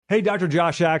Hey, Dr.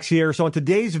 Josh Axe here. So in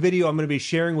today's video, I'm going to be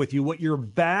sharing with you what your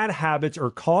bad habits are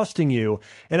costing you.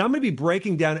 And I'm going to be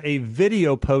breaking down a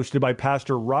video posted by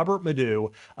Pastor Robert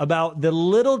Madu about the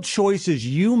little choices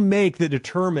you make that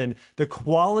determine the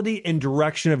quality and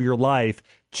direction of your life.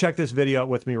 Check this video out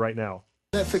with me right now.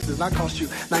 Netflix does not cost you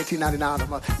 $19.99 a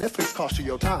month. Netflix costs you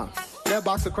your time. That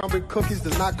box of Crumbly cookies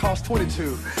does not cost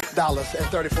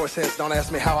 $22.34. Don't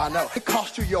ask me how I know. It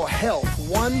costs you your health,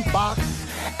 one box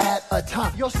at a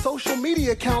time. Your social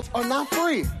media accounts are not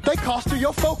free. They cost you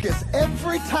your focus.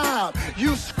 Every time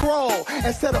you scroll,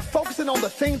 instead of focusing on the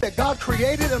thing that God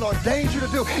created and ordained you to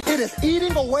do, it is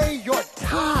eating away your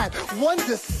time. One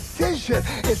decision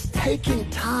is taking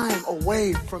time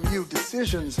away from you.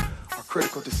 Decisions are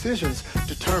critical. Decisions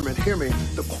determine, hear me,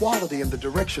 the quality and the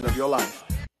direction of your life.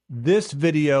 This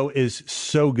video is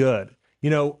so good. You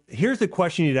know, here's the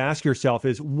question you need to ask yourself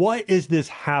is, what is this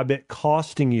habit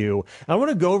costing you? I want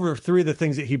to go over three of the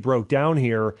things that he broke down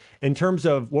here in terms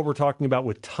of what we're talking about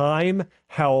with time,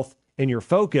 health, and your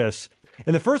focus.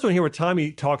 And the first one here with time,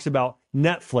 he talks about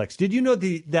Netflix. Did you know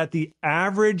that the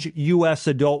average U.S.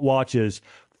 adult watches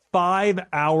 5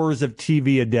 hours of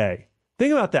TV a day?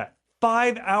 Think about that.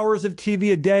 5 hours of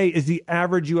TV a day is the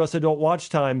average U.S. adult watch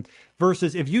time,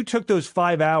 versus if you took those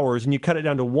 5 hours and you cut it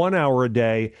down to 1 hour a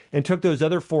day and took those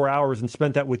other 4 hours and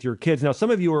spent that with your kids. Now,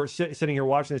 some of you are sitting here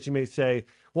watching this, you may say,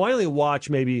 well, I only watch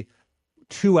maybe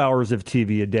 2 hours of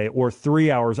TV a day or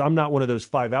 3 hours. I'm not one of those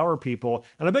 5 hour people.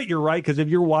 And I bet you're right, because if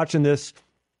you're watching this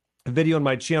video on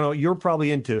my channel, you're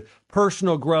probably into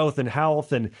personal growth and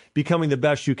health and becoming the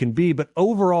best you can be. But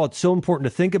overall, it's so important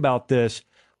to think about this.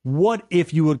 What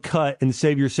if you would cut and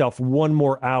save yourself one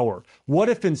more hour? What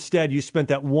if instead you spent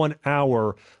that 1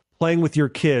 hour playing with your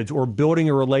kids or building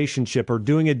a relationship or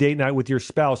doing a date night with your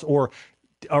spouse or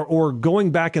going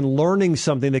back and learning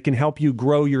something that can help you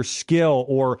grow your skill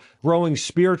or growing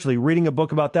spiritually, reading a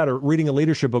book about that or reading a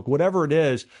leadership book, whatever it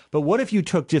is. But what if you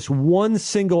took just one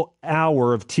single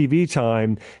hour of TV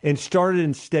time and started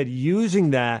instead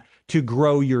using that to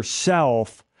grow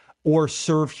yourself or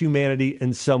serve humanity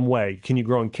in some way? Can you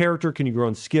grow in character? Can you grow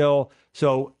in skill?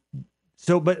 But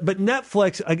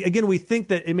Netflix, again, we think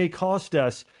that it may cost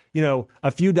us,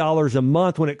 a few dollars a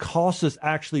month when it costs us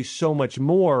actually so much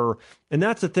more. And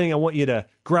that's the thing I want you to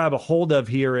grab a hold of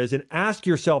here is, and ask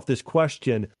yourself this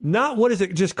question, not what is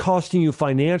it just costing you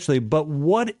financially, but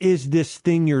what is this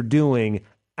thing you're doing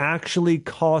actually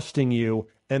costing you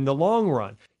in the long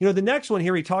run? The next one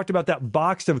here, he talked about that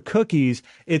box of cookies.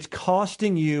 It's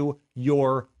costing you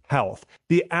your health.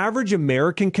 The average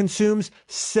American consumes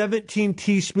 17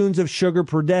 teaspoons of sugar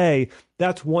per day.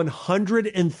 That's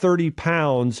 130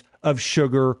 pounds of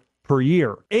sugar per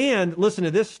year. And listen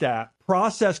to this stat,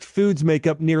 processed foods make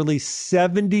up nearly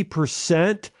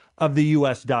 70% of the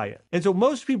U.S. diet. And so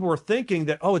most people are thinking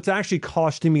that, it's actually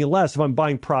costing me less if I'm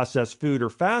buying processed food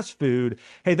or fast food.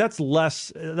 Hey, that's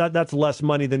less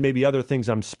money than maybe other things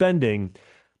I'm spending.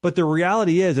 But the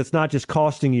reality is, it's not just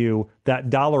costing you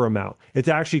that dollar amount. It's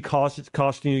actually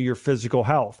costing you your physical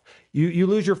health. You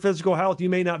lose your physical health, you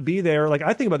may not be there. Like,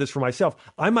 I think about this for myself.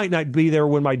 I might not be there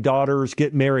when my daughters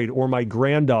get married or my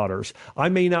granddaughters. I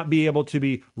may not be able to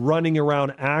be running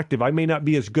around active. I may not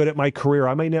be as good at my career.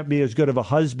 I may not be as good of a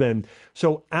husband.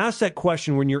 So ask that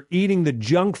question when you're eating the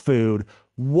junk food.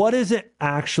 What is it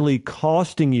actually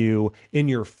costing you in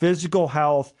your physical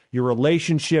health, your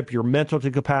relationship, your mental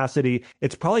capacity?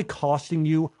 It's probably costing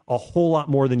you a whole lot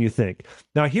more than you think.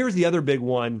 Now, here's the other big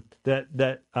one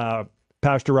that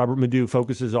Pastor Robert Madu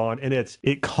focuses on, and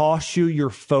it costs you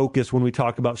your focus when we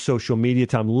talk about social media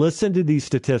time. Listen to these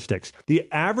statistics. The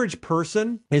average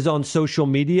person is on social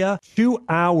media 2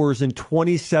 hours and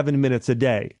 27 minutes a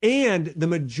day. And the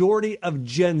majority of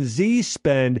Gen Z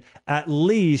spend at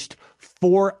least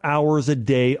 4 hours a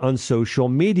day on social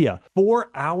media. 4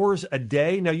 hours a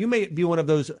day. Now, you may be one of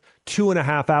those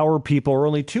 2.5 hour people or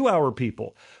only 2 hour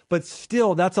people, but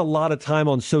still, that's a lot of time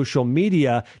on social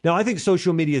media. Now, I think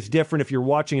social media is different if you're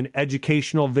watching an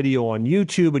educational video on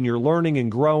YouTube and you're learning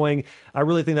and growing. I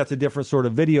really think that's a different sort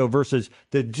of video versus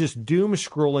the just doom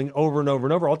scrolling over and over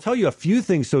and over. I'll tell you a few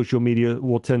things social media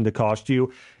will tend to cost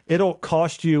you. It'll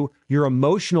cost you your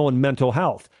emotional and mental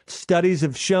health. Studies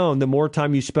have shown the more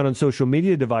time you spend on social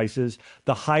media devices,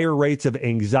 the higher rates of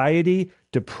anxiety,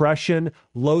 depression,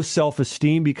 low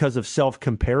self-esteem because of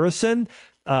self-comparison,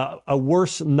 a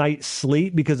worse night's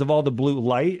sleep because of all the blue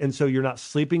light. And so you're not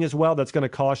sleeping as well. That's going to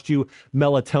cost you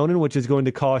melatonin, which is going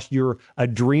to cost your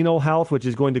adrenal health, which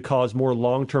is going to cause more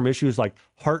long-term issues like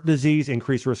heart disease,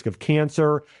 increased risk of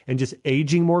cancer, and just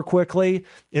aging more quickly.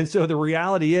 And so the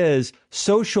reality is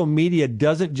social media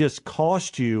doesn't just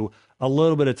cost you a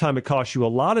little bit of time. It costs you a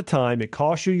lot of time. It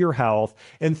costs you your health.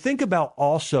 And think about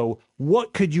also,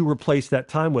 what could you replace that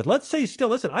time with? Let's say still,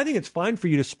 listen, I think it's fine for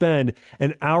you to spend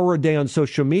an hour a day on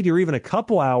social media or even a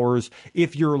couple hours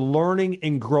if you're learning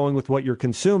and growing with what you're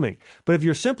consuming. But if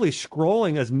you're simply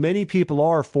scrolling, as many people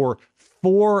are, for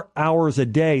 4 hours a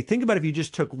day, think about if you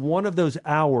just took one of those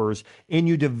hours and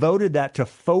you devoted that to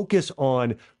focus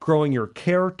on growing your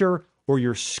character or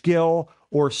your skill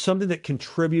or something that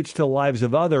contributes to the lives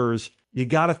of others. You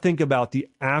got to think about the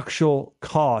actual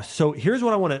cost. So here's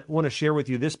what I want to share with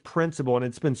you. This principle, and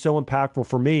it's been so impactful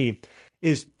for me,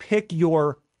 is pick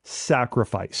your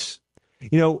sacrifice.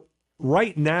 You know,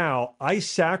 right now, I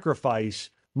sacrifice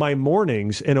my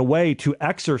mornings in a way to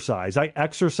exercise. I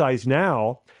exercise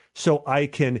now so I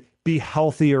can be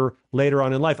healthier later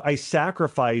on in life. I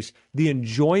sacrifice the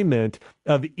enjoyment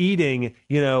of eating,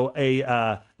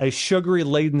 a sugary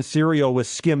laden cereal with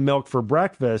skim milk for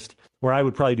breakfast, where I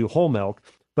would probably do whole milk.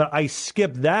 But I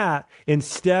skip that.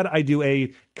 Instead, I do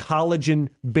a collagen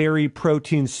berry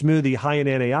protein smoothie high in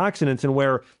antioxidants, and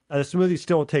where the smoothie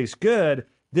still tastes good,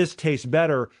 this tastes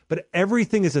better. But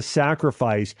everything is a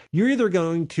sacrifice. You're either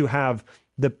going to have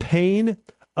the pain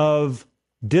of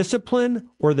discipline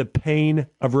or the pain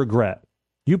of regret.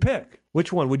 You pick.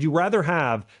 Which one? Would you rather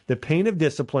have the pain of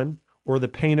discipline or the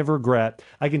pain of regret?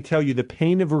 I can tell you the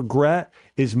pain of regret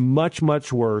is much,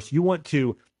 much worse. You want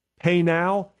to pay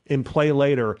now and play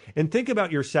later. And think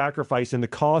about your sacrifice and the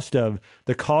cost of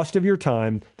your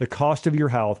time, the cost of your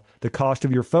health, the cost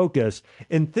of your focus.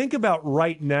 And think about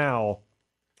right now,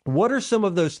 what are some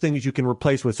of those things you can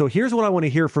replace with? So here's what I want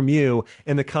to hear from you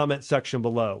in the comment section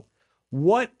below.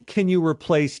 What can you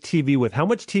replace TV with? How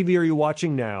much TV are you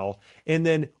watching now? And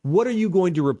then what are you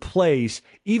going to replace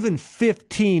even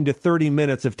 15 to 30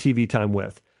 minutes of TV time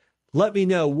with? Let me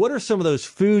know, what are some of those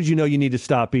foods you need to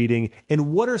stop eating?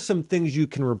 And what are some things you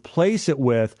can replace it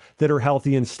with that are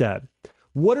healthy instead?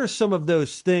 What are some of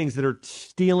those things that are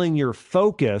stealing your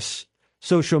focus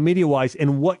social media wise,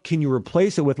 and what can you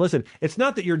replace it with? Listen, it's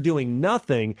not that you're doing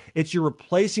nothing, it's you're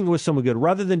replacing it with something good.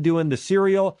 Rather than doing the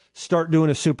cereal, start doing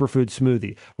a superfood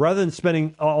smoothie. Rather than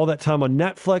spending all that time on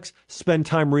Netflix, spend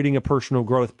time reading a personal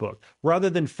growth book. Rather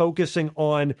than focusing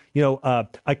on,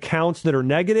 accounts that are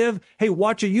negative, hey,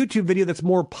 watch a YouTube video that's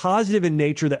more positive in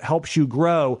nature that helps you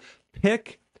grow.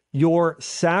 Pick your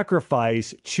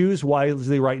sacrifice. Choose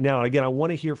wisely right now. And again, I want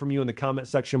to hear from you in the comment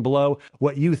section below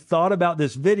what you thought about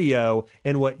this video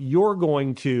and what you're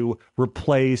going to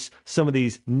replace some of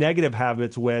these negative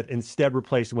habits with, instead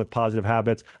replace them with positive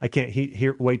habits. I can't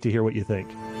wait to hear what you think.